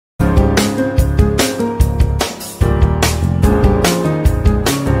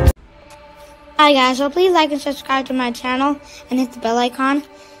Hi guys, so please like and subscribe to my channel and hit the bell icon.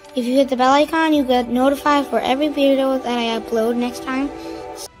 If you hit the bell icon, you get notified for every video that I upload next time.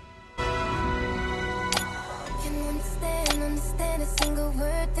 Understand a single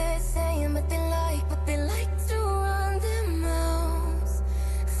word they're saying, but they like to run their mouths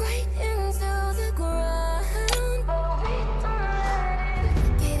right into the ground. But we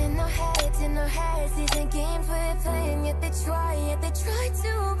don't get in our heads, these ain't games we're playing. Yet they try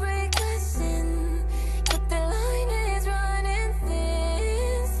to break us in, but the line is running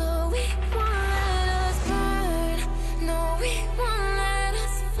thin. So we won't let us burn, no, we won't let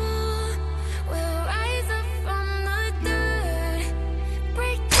us fall. We'll rise up from the dirt,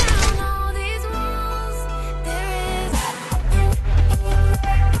 break down all these walls. There is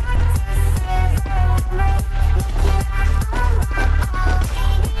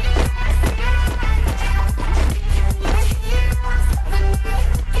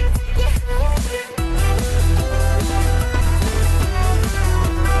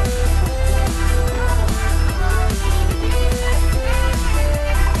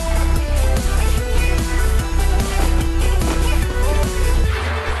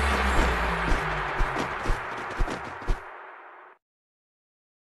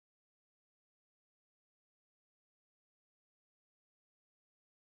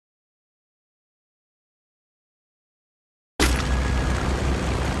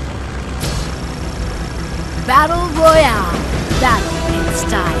Battle Royale. Battle in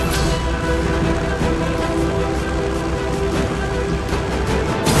style.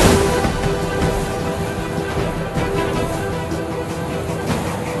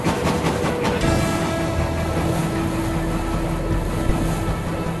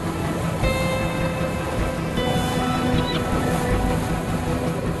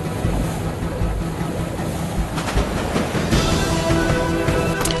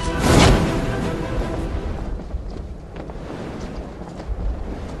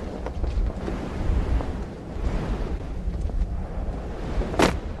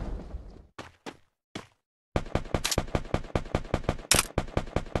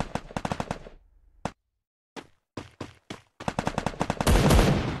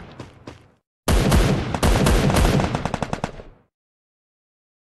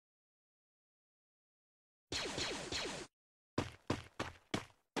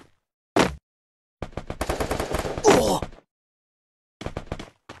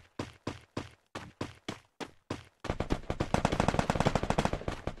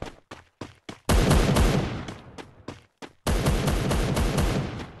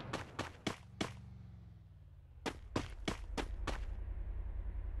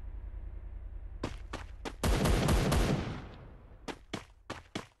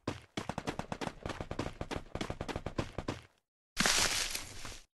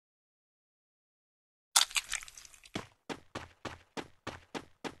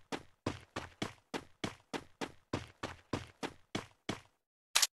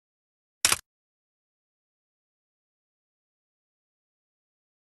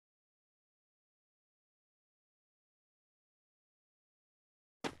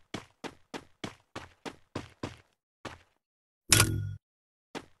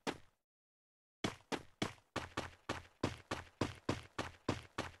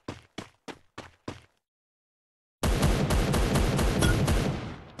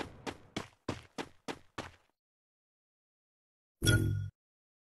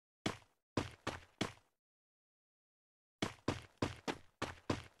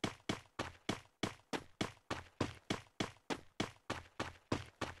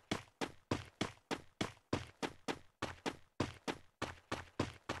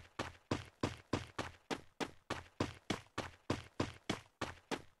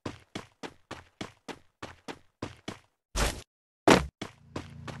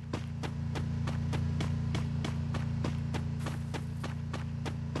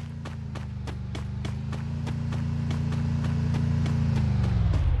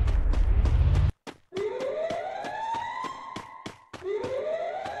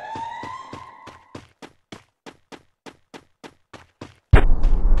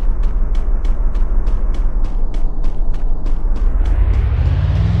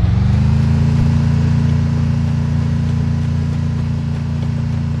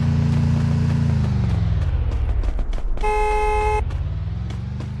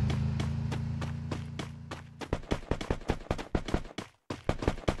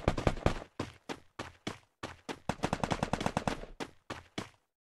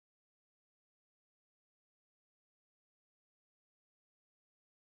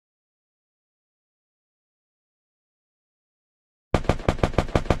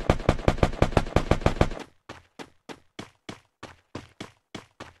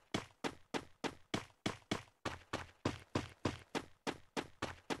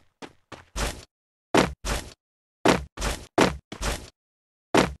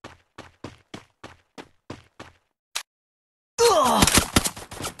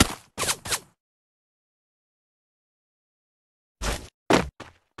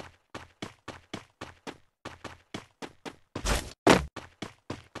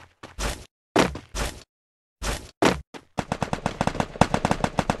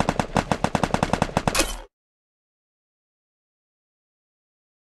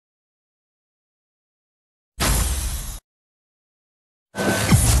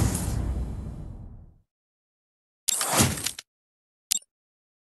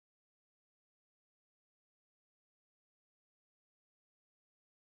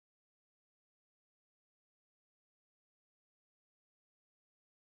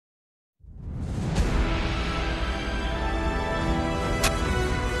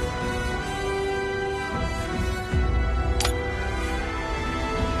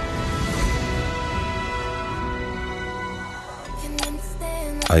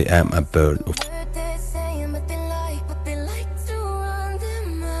 I am a bird of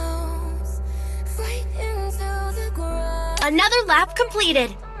Another lap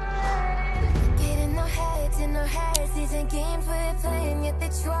completed. Getting our heads in our heads, these ain't games we're playing, yet they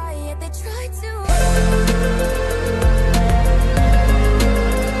try to.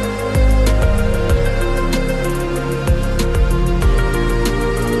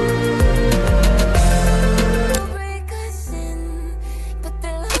 Break us in, but the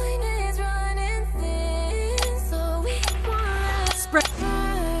line is running thin, so we won't Spread.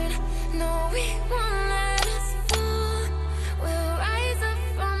 burn. No, we won't let us fall. We'll rise up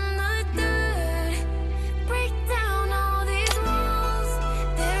from the dirt, break down all these walls.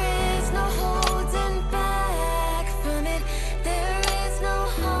 There is no holding back from it. There is no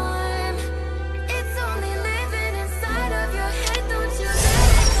harm. It's only living inside of your head. Don't you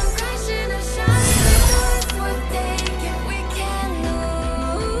let it come crashing or shining. It's worth taking. We can't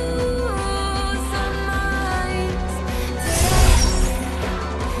lose our minds today.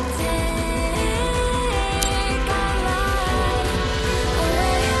 Take our life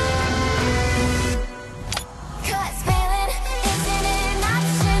away. 'Cause feeling isn't an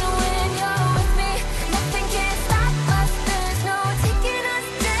option when you're with me. Nothing can stop us. There's no taking us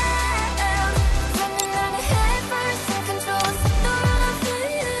down. Running out ahead first and control. Set the run of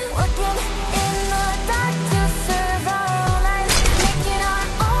freedom. Working in the dark to serve our own lives. Making our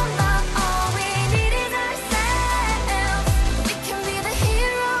own love. All we need is ourselves. We can be the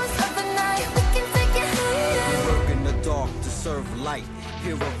heroes of the night. We can take it higher. Work in the dark to serve light,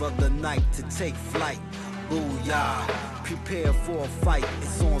 hero of the night to take flight. Booyah, prepare for a fight,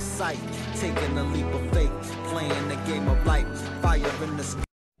 it's on sight. Taking a leap of faith, playing the game of life. Fire in the sky.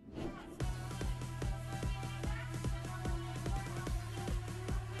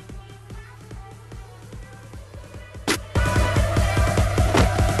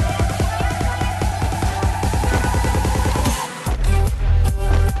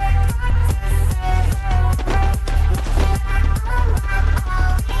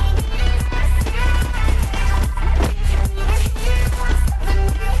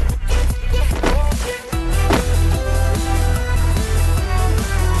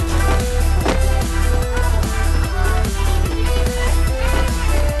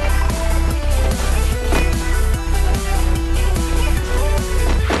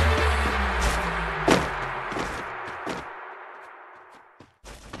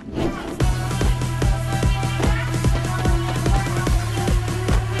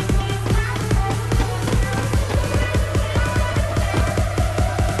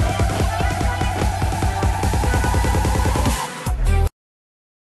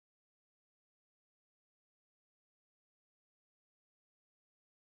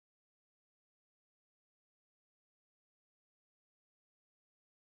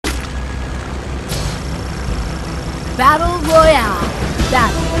 Battle Royale.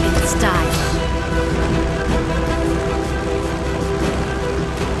 Battle in style.